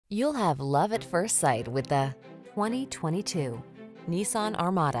You'll have love at first sight with the 2022 Nissan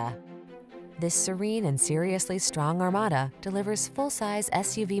Armada. This serene and seriously strong Armada delivers full-size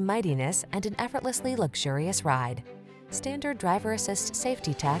SUV mightiness and an effortlessly luxurious ride. Standard driver assist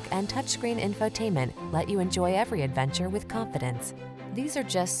safety tech and touchscreen infotainment let you enjoy every adventure with confidence. These are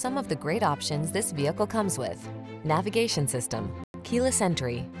just some of the great options this vehicle comes with: navigation system, keyless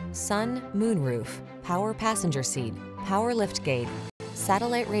entry, sun, moonroof, power passenger seat, power liftgate,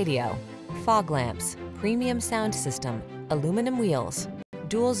 satellite radio, fog lamps, premium sound system, aluminum wheels,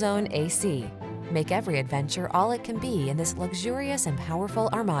 dual zone AC. Make every adventure all it can be in this luxurious and powerful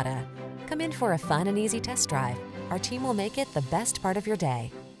Armada. Come in for a fun and easy test drive. Our team will make it the best part of your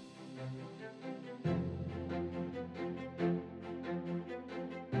day.